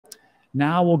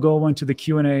Now we'll go into the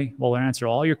Q&A. We'll answer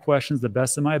all your questions the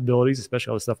best of my abilities,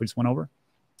 especially all the stuff we just went over.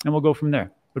 And we'll go from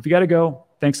there. But if you got to go,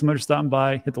 thanks so much for stopping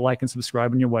by. Hit the like and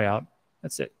subscribe on your way out.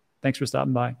 That's it. Thanks for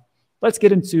stopping by. Let's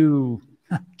get into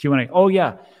Q&A. Oh,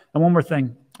 yeah. And one more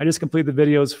thing. I just completed the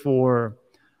videos for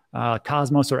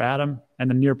Cosmos or Atom and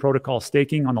the near protocol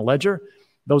staking on the ledger.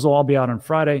 Those will all be out on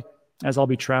Friday as I'll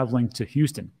be traveling to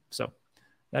Houston. So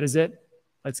that is it.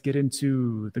 Let's get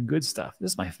into the good stuff.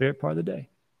 This is my favorite part of the day.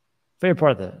 Favorite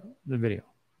part of the video.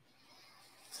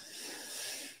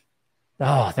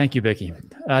 Oh, thank you, Vicky.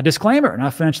 Disclaimer,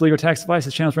 not financial, legal, tax advice.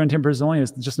 This channel is for entertainment only.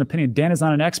 It's just an opinion. Dan is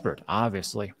not an expert,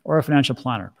 obviously, or a financial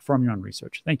planner. Perform your own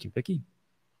research. Thank you, Vicky.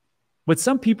 Would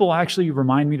some people actually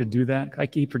remind me to do that? I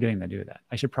keep forgetting to do that.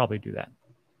 I should probably do that.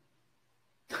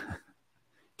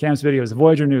 Cam's videos,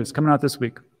 Voyager news coming out this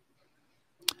week.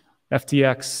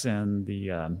 FTX and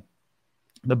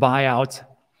the buyout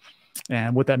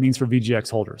and what that means for VGX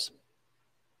holders.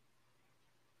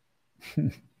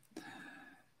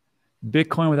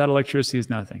 Bitcoin without electricity is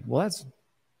nothing. Well, that's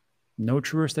no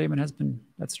truer statement has been.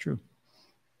 That's true.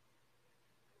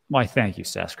 Why, thank you,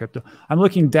 SAS Crypto. I'm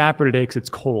looking dapper today because it's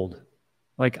cold.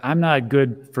 Like, I'm not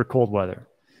good for cold weather.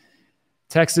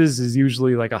 Texas is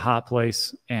usually like a hot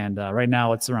place, and right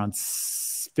now it's around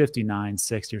 59,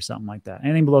 60 or something like that.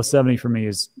 Anything below 70 for me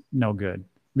is no good.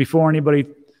 Before anybody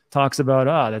talks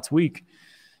about, that's weak,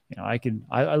 you know,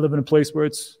 I live in a place where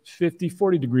it's 50,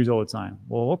 40 degrees all the time.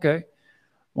 Well, okay.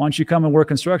 Why don't you come and work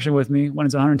construction with me when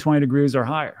it's 120 degrees or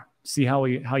higher? See how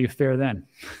you fare then.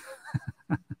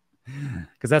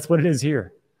 Because that's what it is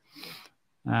here.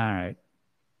 All right.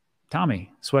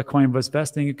 Tommy, sweat coin vest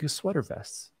vesting, sweater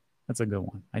vests. That's a good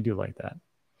one. I do like that.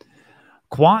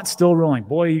 Quant still rolling.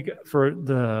 Boy,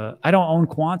 I don't own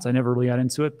quants. I never really got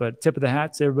into it, but tip of the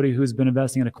hat to everybody who's been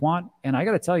investing in a quant. And I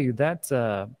got to tell you that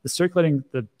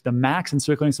the max in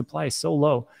circulating supply is so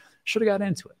low. Should have got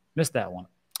into it. Missed that one.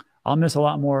 I'll miss a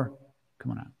lot more.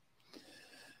 Come on out.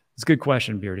 It's a good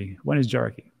question, Beardy. When is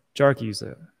Jarky? Jarky's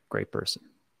a great person.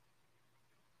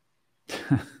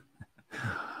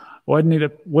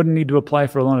 Wouldn't need to apply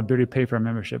for a loan if Beardy pay for a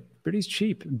membership. Beardy's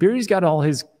cheap. Beardy's got all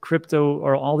his crypto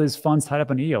or all his funds tied up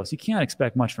in EOS. You can't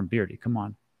expect much from Beardy. Come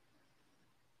on.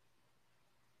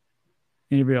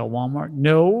 Anybody at Walmart?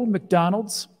 No.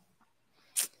 McDonald's.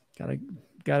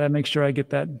 Gotta make sure I get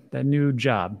that new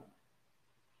job.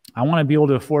 I want to be able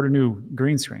to afford a new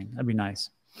green screen. That'd be nice.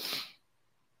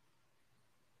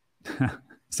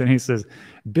 So he says,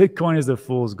 Bitcoin is the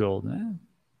fool's gold.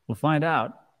 We'll find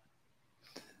out.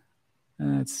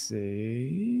 Let's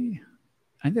see.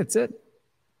 I think that's it.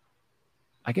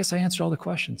 I guess I answered all the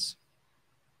questions.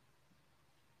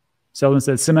 Selden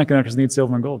said, semiconductors need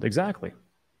silver and gold. Exactly.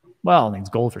 Well, it needs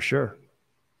gold for sure.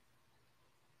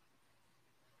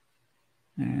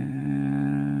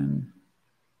 And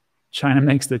China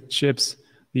makes the chips.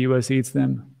 The U.S. eats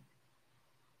them.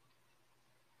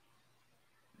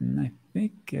 And I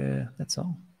think that's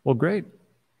all. Well, great.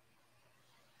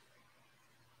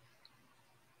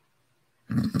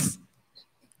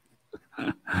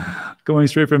 Going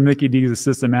straight from Mickey D's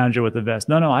assistant manager with the vest.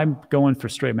 No, I'm going for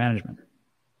straight management.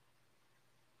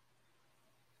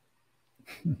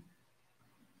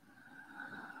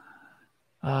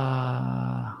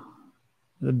 The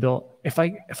Bill. If I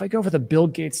go for the Bill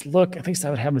Gates look, at least I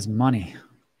would have his money.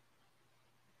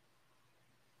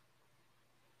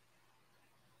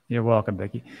 You're welcome,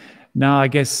 Becky. No, I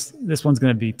guess this one's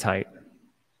going to be tight.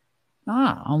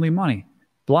 Only money.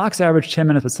 Blocks average 10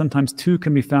 minutes, but sometimes 2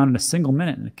 can be found in a single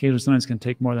minute, and occasionally sometimes can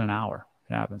take more than an hour.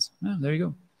 It happens. There you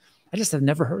go. I just have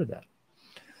never heard of that.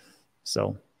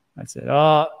 So that's it.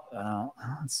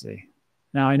 Let's see.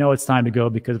 Now I know it's time to go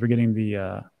because we're getting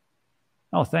the.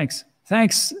 Oh, thanks,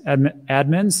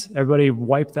 admins. Everybody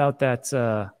wiped out that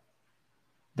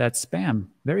spam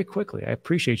very quickly. I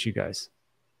appreciate you guys.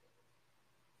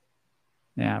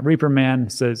 Yeah, Reaper Man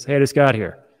says, "Hey, I just got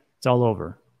here. It's all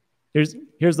over."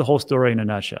 Here's the whole story in a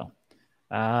nutshell.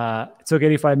 It took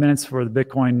 85 minutes for the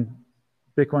Bitcoin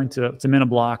to mint a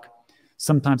block.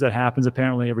 Sometimes that happens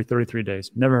apparently every 33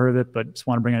 days. Never heard of it, but just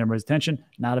want to bring it everybody's attention.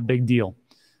 Not a big deal.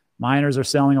 Miners are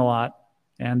selling a lot,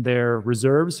 and their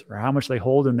reserves, or how much they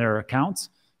hold in their accounts,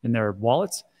 in their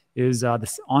wallets, is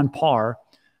on par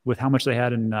with how much they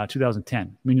had in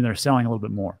 2010, meaning they're selling a little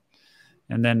bit more.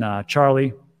 And then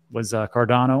Charlie was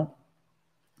Cardano,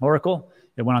 Oracle.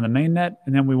 It went on the mainnet,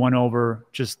 and then we went over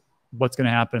just what's going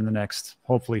to happen in the next,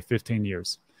 hopefully, 15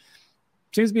 years.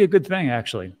 Seems to be a good thing,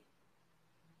 actually,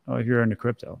 if you're into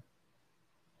crypto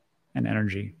and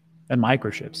energy and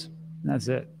microchips. And that's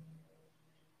it.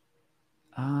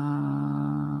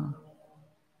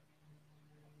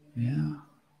 Yeah.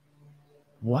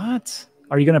 What?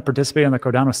 Are you going to participate in the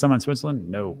Cardano Summit in Switzerland?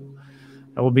 No.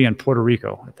 I will be in Puerto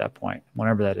Rico at that point,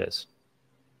 whenever that is.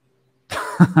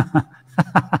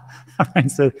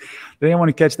 So they didn't want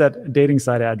to catch that dating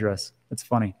site address. That's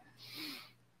funny.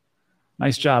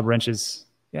 Nice job, Wrenches.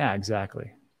 Yeah,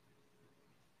 exactly.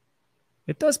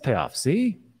 It does pay off.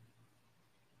 See?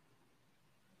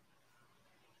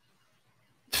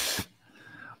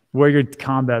 Wear your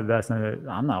combat vest.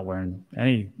 I'm not wearing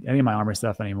any of my armor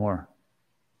stuff anymore.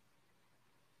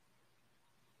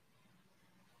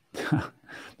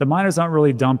 The miners aren't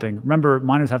really dumping. Remember,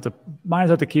 miners have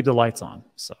to keep the lights on.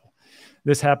 So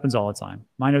this happens all the time.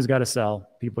 Miners got to sell.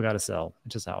 People got to sell.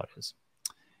 It's just how it is.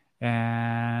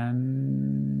 And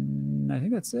I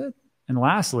think that's it. And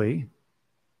lastly,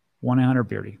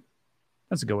 1-800-Beardy.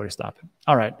 That's a good way to stop it.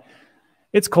 All right.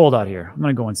 It's cold out here. I'm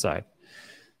going to go inside.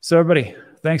 So everybody,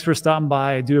 thanks for stopping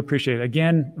by. I do appreciate it.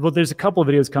 Again, well, there's a couple of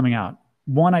videos coming out.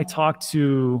 One, I talked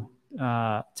to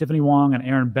Tiffany Wong and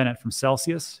Aaron Bennett from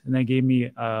Celsius, and they gave me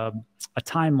a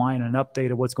timeline and an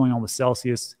update of what's going on with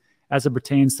Celsius as it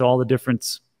pertains to all the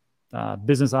different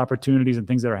business opportunities and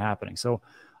things that are happening. So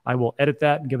I will edit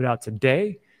that and give it out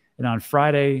today. And on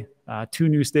Friday, 2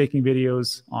 new staking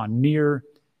videos on Near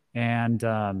and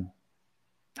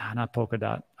not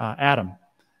Polkadot, Atom.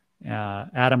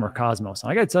 Atom or Cosmos.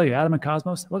 And I got to tell you, Atom and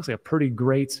Cosmos, it looks like a pretty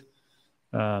great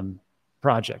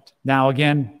project. Now,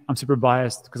 again, I'm super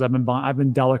biased because I've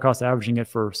been dollar cost averaging it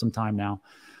for some time now,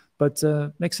 but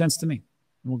makes sense to me.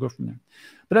 And we'll go from there.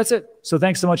 But that's it. So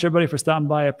thanks so much, everybody, for stopping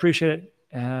by. I appreciate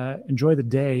it. Enjoy the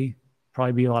day.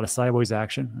 Probably be a lot of sideways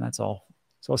action, and that's all.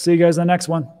 So I'll see you guys on the next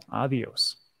one.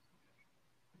 Adios.